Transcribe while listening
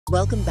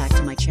Welcome back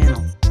to my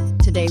channel.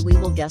 Today we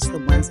will guess the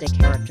Wednesday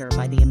character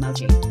by the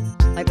emoji.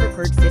 I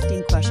prepared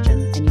 15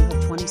 questions and you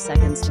have 20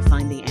 seconds to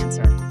find the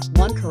answer.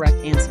 One correct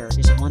answer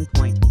is 1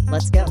 point.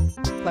 Let's go.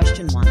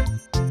 Question 1.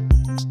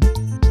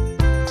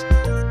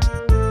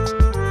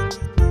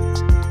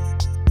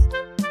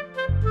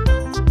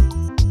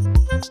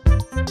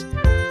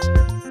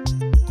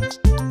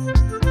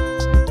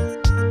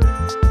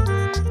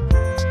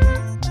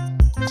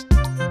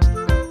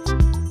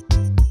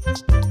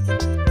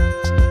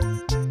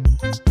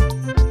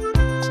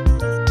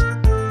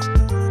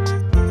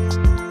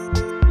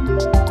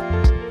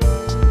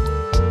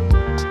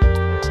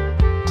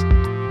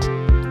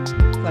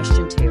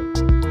 Question 2.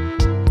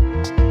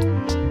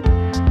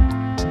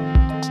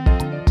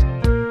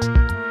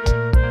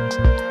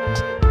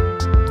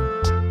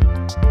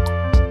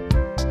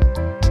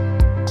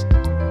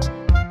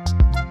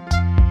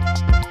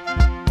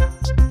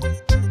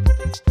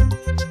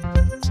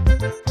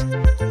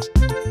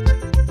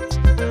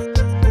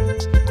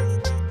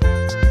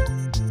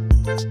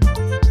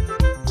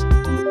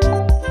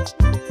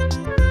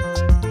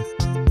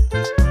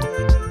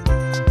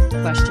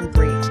 Question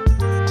 3.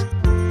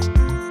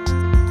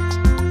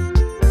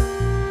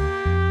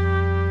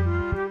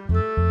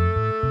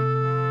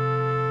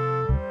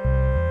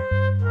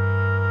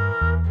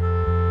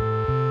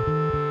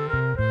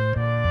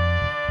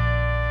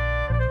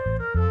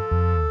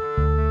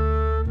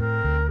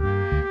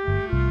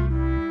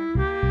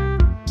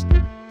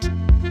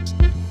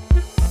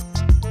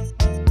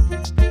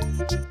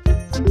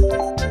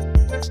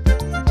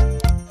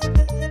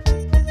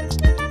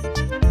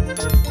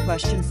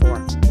 Question 4.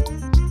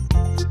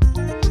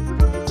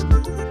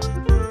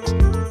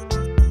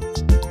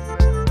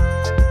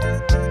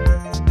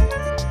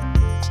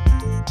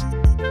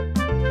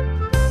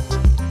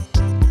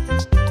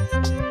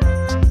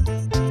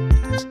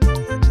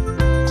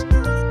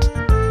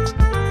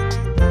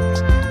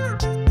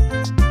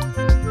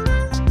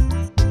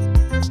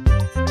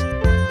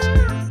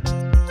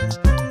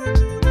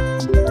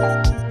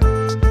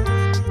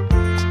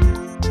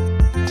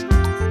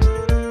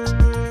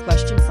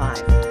 Question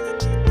 5.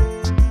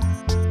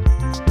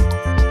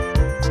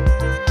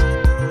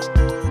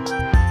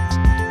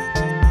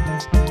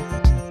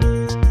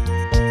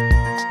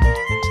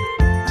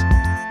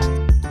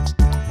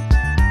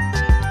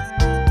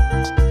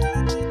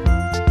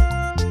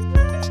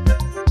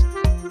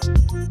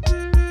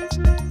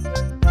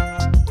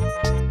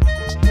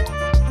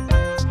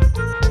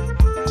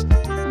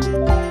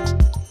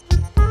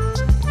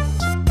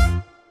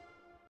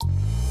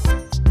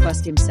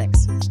 Question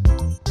 6.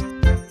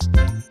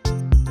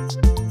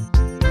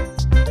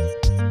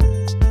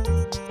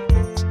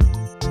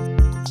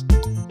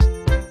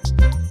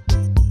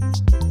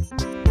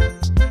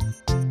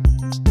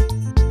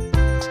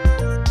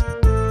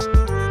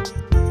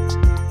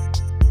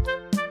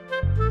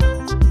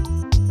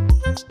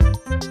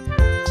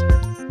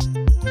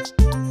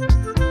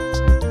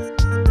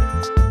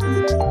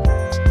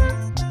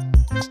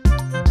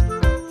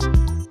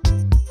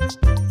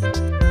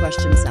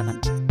 Question 7.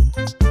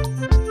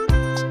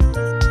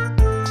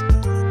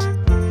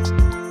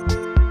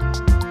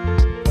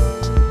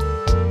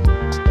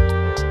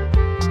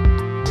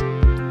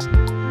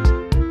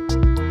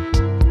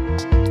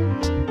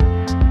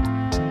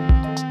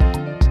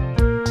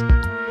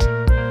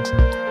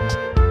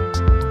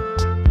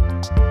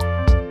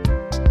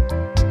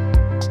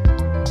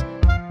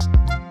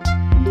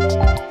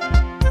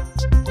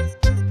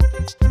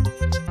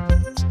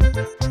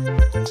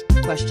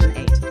 Question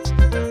 8.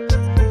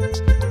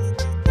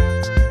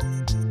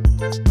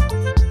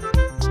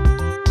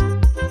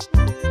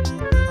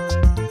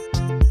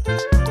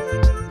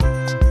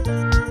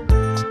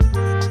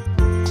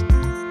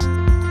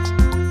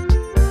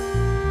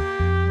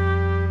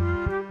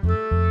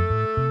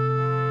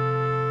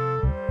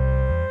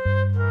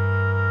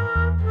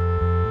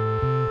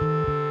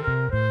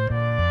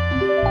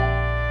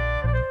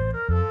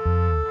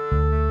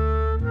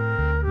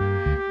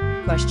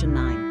 Question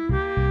 9.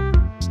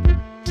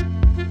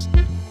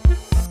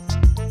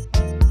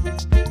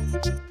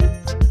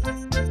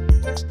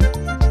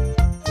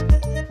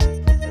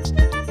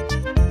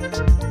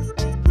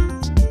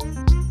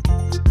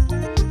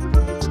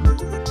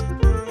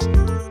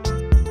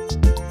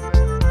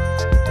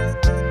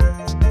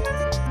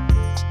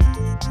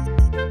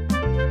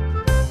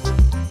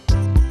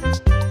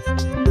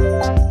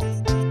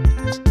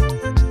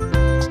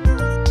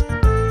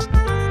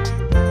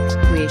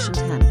 Creation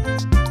 10.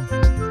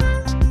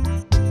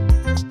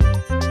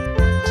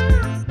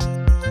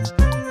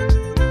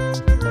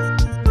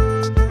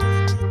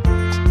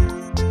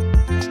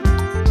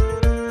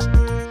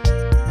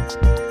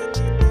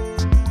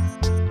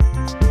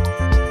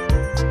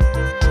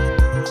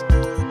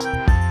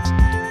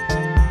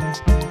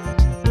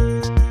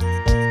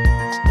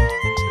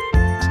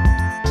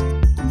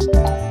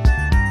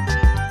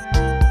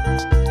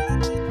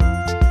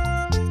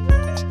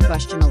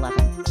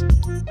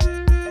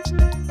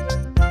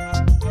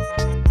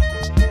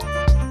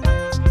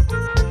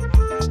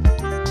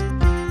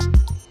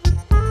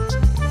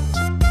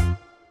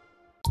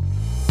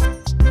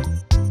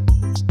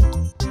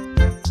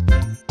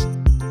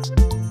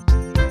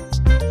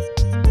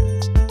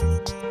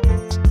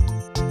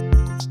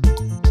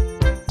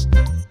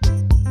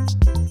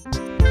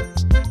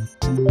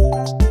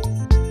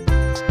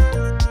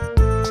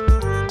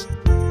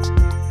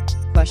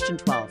 Question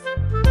 12.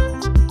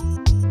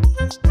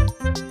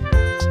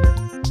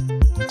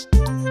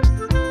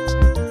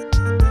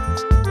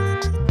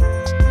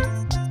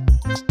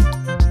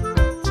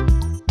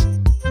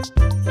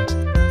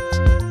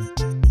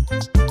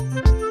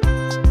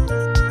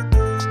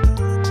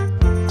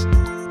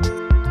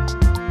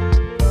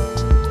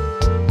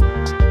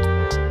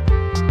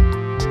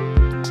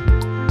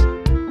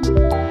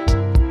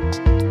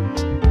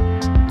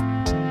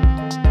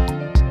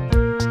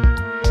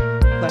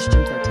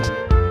 Question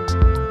 13.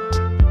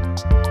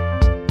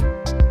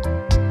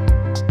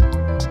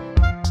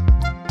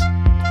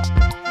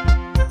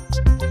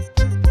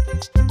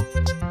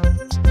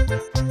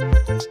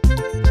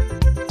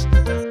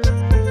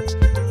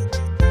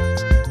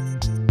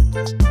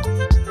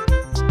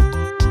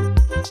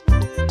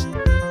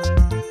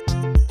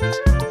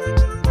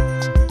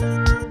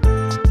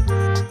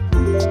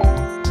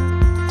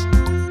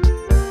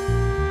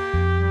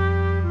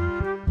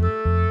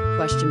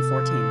 Question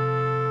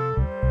 14.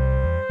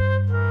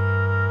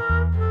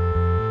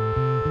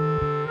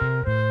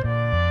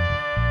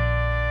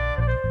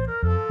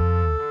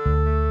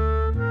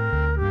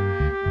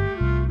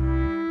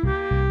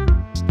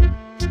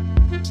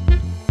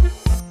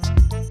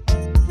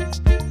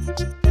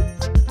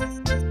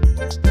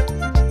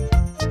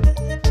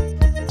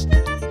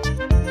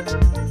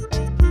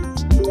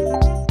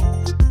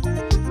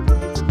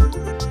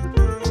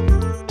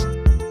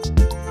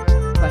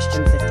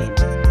 Question 15.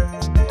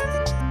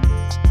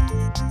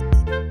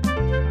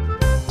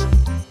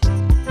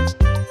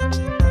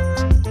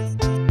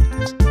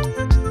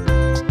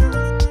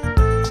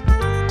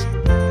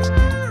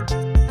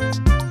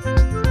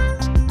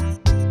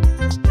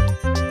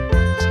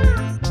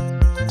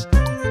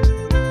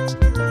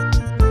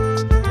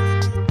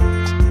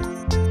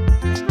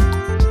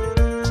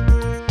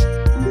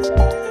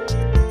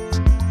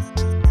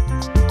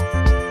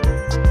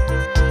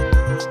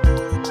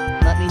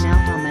 Let me know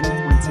how many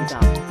points you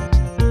got.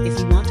 If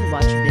you want to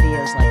watch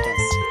videos like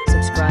this,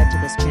 subscribe to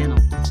this channel.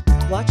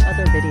 Watch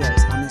other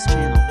videos on this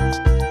channel.